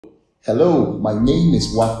Hello, my name is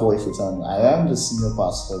Wakboy Futanu. I am the senior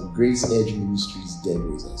pastor of Grace Edge Ministries, Dead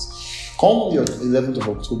Raisers. Come on the 11th of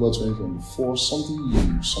October 2024, something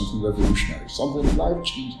new, something revolutionary, something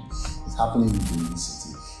life-changing is happening in the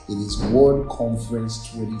city. It is World Conference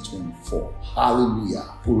 2024. Hallelujah.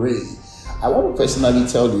 Hooray. I want to personally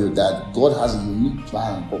tell you that God has a unique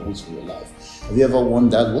plan and purpose for your life. Have you ever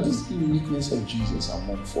wondered what is the uniqueness of Jesus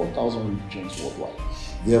among 4,000 religions worldwide?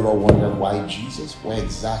 Have you ever wondered why Jesus? Why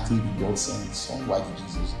exactly did God send his son? Why did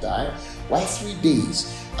Jesus die? Why 3 days?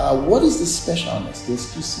 What is the specialness, the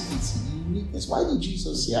exclusivity, the uniqueness? Why did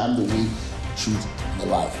Jesus say, I'm the way, the truth, and the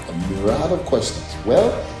life? A myriad of questions.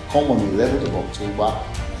 Well, come on the 11th of October,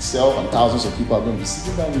 myself and thousands of people are going to be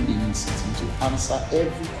sitting down in the city to answer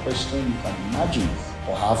every question you can imagine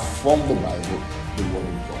or have from the Bible, the Word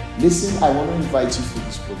of God. Listen, I want to invite you for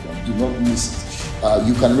this program. Do not miss it.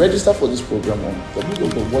 You can register for this program on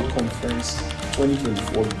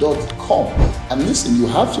www.worldconference2024.com. And listen, you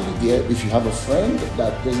have to be there if you have a friend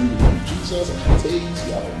that doesn't believe in Jesus, an atheist,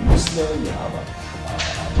 you have a Muslim, you have a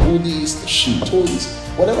Buddhist, a Shintoist,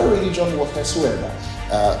 whatever religion whatsoever.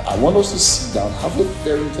 I want us to sit down, have a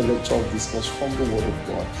very intellectual discourse from the Word of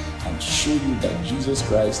God, and show you that Jesus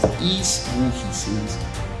Christ is who He says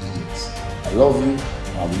He is. I love you,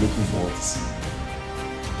 and I'll be looking forward to seeing you.